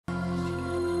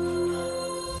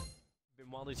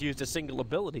while he's used a single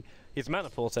ability. His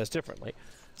Manifold says differently.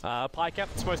 Pycap,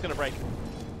 smoke's going to break.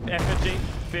 FNG,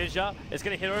 Fissure is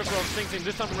going to hit over on Sing Sing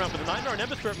this time around, but the Nightmare and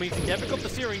Ember Spirit means he never got the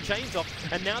Searing Chains off,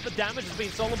 and now the damage has been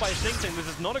stolen by Sing Sing. This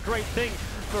is not a great thing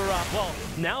for, well,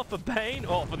 now for Bane,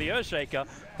 or for the Earthshaker,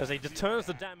 as he deters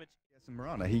the damage.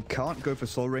 Marana, he can't go for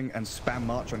Soul Ring and spam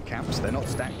March on camps. They're not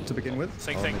stacked to begin with.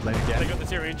 Sing Sing, they got the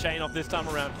Searing Chain off this time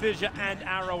around. Fissure and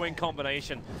Arrow in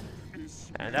combination.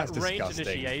 And that range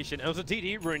initiation. It was a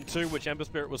DD rune too, which Ember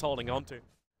Spirit was holding on to.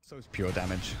 So it's pure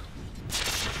damage.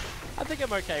 I think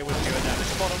I'm okay with pure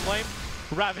damage. Bottom lane,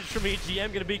 Ravage from EGM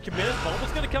going to be committed.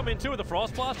 Bulba's going to come in too with the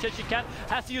Frost Blast. Cheshire Cat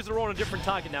has to use the Raw on a different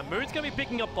target. Now Moon's going to be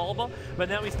picking up Bulba, but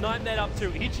now he's 9-net up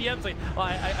too. EGM's like,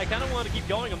 I kind of want to keep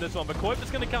going on this one, but Kuiper's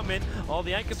going to come in. Oh,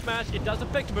 the Anchor Smash, it does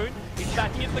affect Moon. He's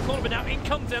backing into the corner, but now in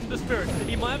comes Ember Spirit.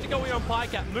 He might have to go here on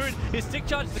Pycat. Moon, his stick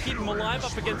charges to keep him alive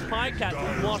up against Pycat,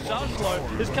 while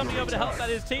Sharslow is coming over to help out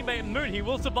his teammate Moon. He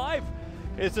will survive.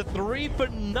 It's a 3-0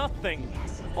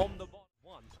 on the bottom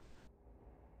one.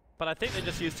 But I think they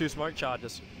just used 2 smoke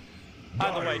charges.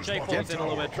 Either way, Jay falls in a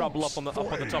little bit of trouble up on the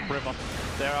top river.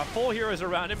 There are 4 heroes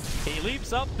around him. He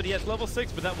leaps up, but he has level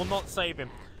 6, but that will not save him.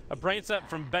 A brain set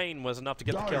from Bane was enough to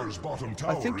get the kill.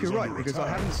 I think you're right, because I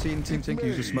haven't seen Team Tinker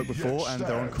use a smoke before, and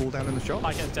they're on cooldown in the shop.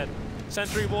 I get dead.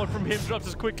 Sentry ward from him drops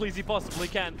as quickly as he possibly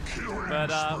can. But,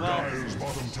 well,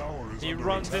 he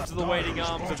runs into the waiting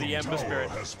arms of the Ember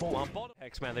Spirit.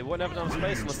 X-Man, they wouldn't have enough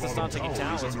space unless they start taking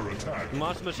towers.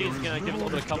 Master Machine's going to give a little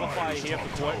bit of cover fire here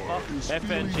for Kuiper.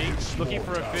 FNG looking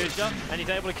for a Fissure, and he's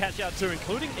able to catch out 2,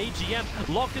 including EGM.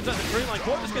 Locked inside the tree line.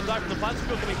 Kuiper's going to die from the plasma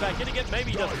field coming back in again.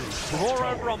 Maybe he doesn't. Roar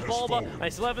over on Bulba. I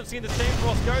still haven't seen the Chain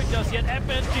Frost go just yet.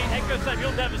 FNG, Echo Slam,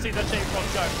 you'll never see the Chain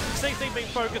Frost go. Sing Sing being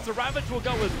focused. The Ravage will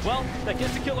go as well. That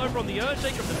gets a kill over on the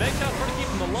Earthshaker from the Vector, trying to keep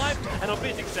him alive, and it'll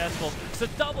be successful. It's a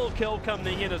double kill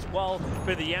coming in as well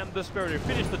for the Ember Spirit, who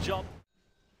finished the job.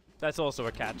 That's also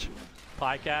a catch.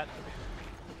 Pycat,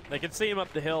 they can see him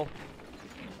up the hill.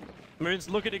 Moon's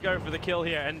looking to go for the kill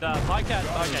here, and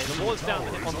Pycat, okay, the wall's down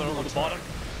on the bottom.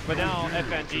 But now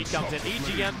FNG comes in.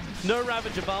 EGM, no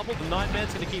Ravage available. The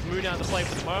Nightmare's going to keep Moon out of the play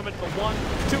for the moment. But 1,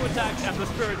 2 attacks, and the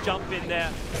Spirit jump in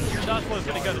there. Darkflow's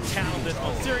going to go to town on this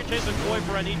one. Searing Chains and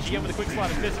Kuiper and EGM with a quick slide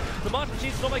of fist. The Master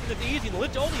Machine's not making this easy. The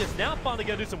Lich Only is now finally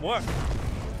going to do some work.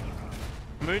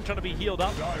 Moon trying to be healed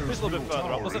up. Just a little bit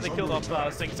further up. Looks like they killed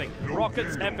off Sing Sing.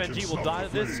 Rockets, FNG will die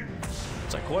to this.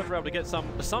 So Kuiper able to get some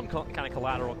kind of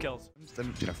collateral kills.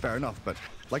 Then, you know, fair enough, but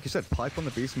like you said, Pipe on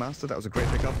the Beastmaster, that was a great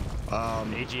pickup.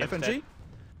 FNG?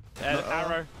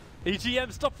 Arrow.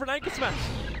 EGM, stop for an Anchor Smash.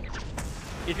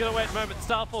 He's going to wait a moment.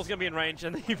 Starfall's going to be in range,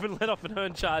 and they even let off an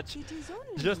Urn Charge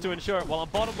just to ensure it. While on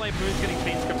bottom lane, Moon's getting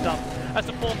Fiend script up. That's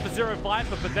a 4-for-0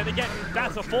 Viper, but then again,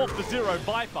 that's a 4-for-0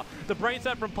 Viper. The brain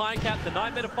set from Pycat, the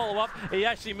Nightmare to follow up. It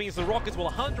actually means the Rockets will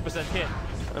 100% hit.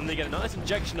 And they get a nice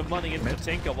injection of money into the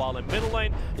Tinker, while in middle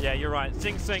lane, yeah, you're right,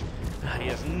 Sing Sing, he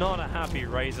is not a happy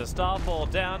Razor. Starfall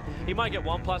down, he might get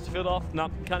 1 Plaster Field off,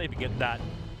 no, can't even get that.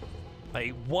 A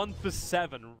 1 for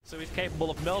 7, so he's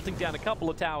capable of melting down a couple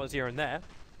of towers here and there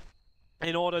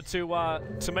in order to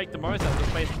make the most out of the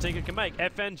space the Tinker can make.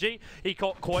 FNG, he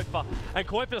caught Kuiper, and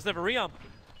Kuiper doesn't have a re-arm.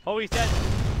 Oh, he's dead.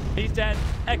 He's dead.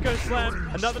 Echo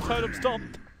Slam, another Totem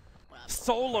Stomp.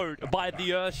 Soloed by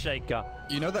the Earthshaker.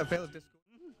 You know that Veil of Discord?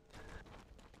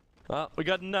 Well, we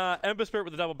got an Ember Spirit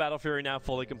with the double Battle Fury now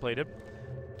fully completed.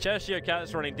 Cheshire Cat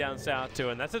is running down south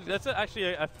too, and that's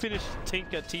actually a finished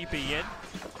Tinker TP in.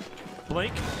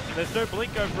 Blink. There's no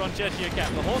blink over on Cheshire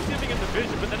Cat. The Horse giving him the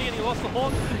vision, but then again he lost the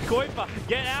Horse. Kuiper,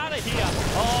 get out of here!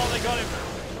 Oh, they got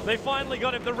him. They finally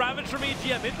got him. The Ravage from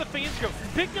EGM in the Fiend Script,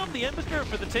 picking up the Ember Spirit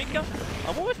for the Tinker.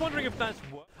 I'm always wondering if that's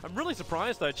work. I'm really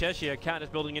surprised though, Cheshire Cat is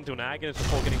building into an Agonist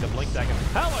before getting the Blink Dagger.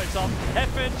 Hello Tom,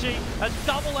 FNG, a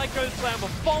double Echo Slam, a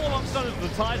follow-up stun into the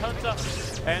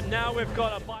Tidehunter. And now we've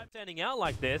got a pipe standing out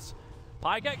like this.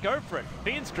 Pycat, go for it.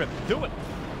 Fiend Script, do it.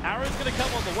 Arrow's going to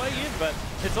come on the way in, but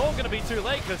it's all going to be too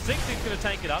late because Sing Sing's going to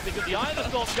tank it up because the Eye of the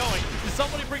Storm's going. Does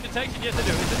somebody bring detection? Yes, they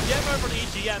do. It's a gem over on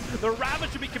EGM. The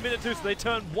Ravage should be committed to, so they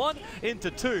turn 1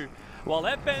 into 2. While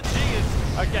FNG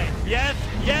is... Okay, yes,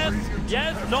 yes,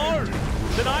 yes, no!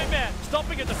 The Nightmare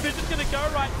stopping it. The Fission's going to go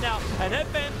right now. And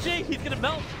FNG, he's going to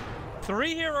melt.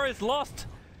 3 heroes lost.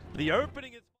 The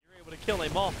opening is... You're able to kill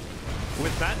him off.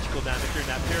 with magical damage during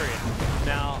that period.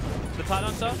 Now, the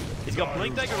Tidehunter, he's got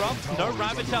Blink Dagger up, no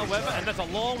Ravage however, and that's a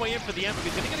long way in for the Ember.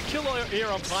 He's going to get a kill here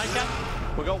on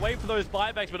Psycat. We're going to wait for those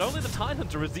buybacks, but only the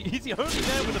Tidehunter is he's the only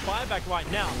man with a buyback right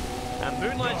now. And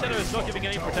Moonlight Shadow is not giving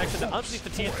any protection. They're underneath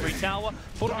the tier 3 tower.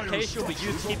 Fortification will be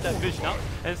used to keep that vision up.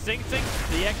 And Sing Sing,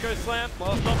 the Echo Slam,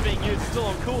 while it's not being used, still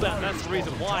on cooldown. That's the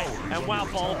reason why. And wow,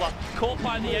 Bulba caught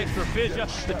by the extra fissure.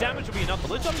 The damage will be enough.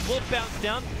 The Lich will bounce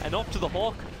down and off to the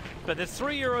Hawk. But there's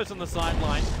 3 euros on the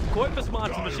sideline. Corpus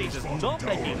Martin Machines is not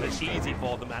making this easy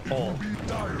for them at all.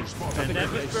 And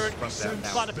Ember Spirit,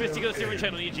 Spider Fist, you got a Searing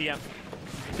Chain on EGM.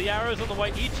 The arrows on the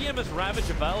way. EGM is Ravage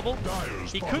available.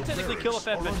 He could technically kill off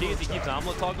FNG as he keeps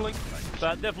armlet toggling,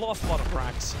 but they've lost a lot of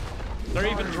cracks. They're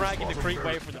even dragging the creep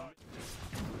wave from them.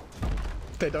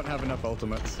 They don't have enough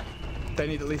ultimates. They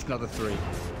need at least another 3.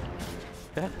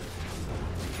 Yeah.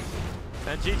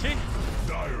 And GG.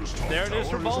 There it is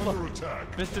from Bulba.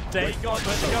 Mr. Dagon, let's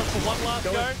go for one last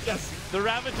go. Yes. The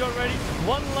Ravage already.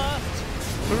 One last.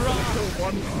 Hurrah!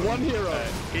 One hero.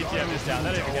 EGM is down.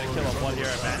 They're not even going to kill off one hero,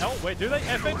 man. Oh, wait, do they?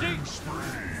 FNG?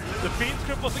 The Fiend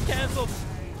script wasn't cancelled.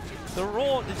 The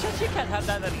Raw. Did Cat have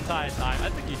that entire time? I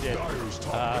think he did.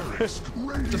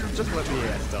 Just let the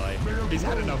ES die. He's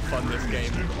had enough fun this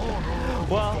game.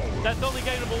 Well, that's only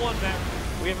game number 1, man.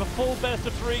 We have a full best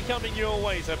of 3 coming your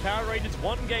way. So PowerRangers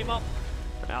 1 game up.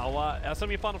 Our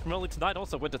semi-final from early tonight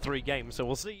also went to 3 games. So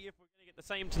we'll see if we're going to get the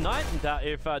same tonight, and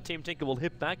if Team Tinker will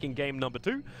hit back in game number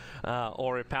 2,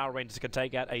 or if PowerRangers can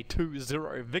take out a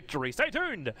 2-0 victory. Stay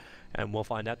tuned, and we'll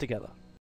find out together.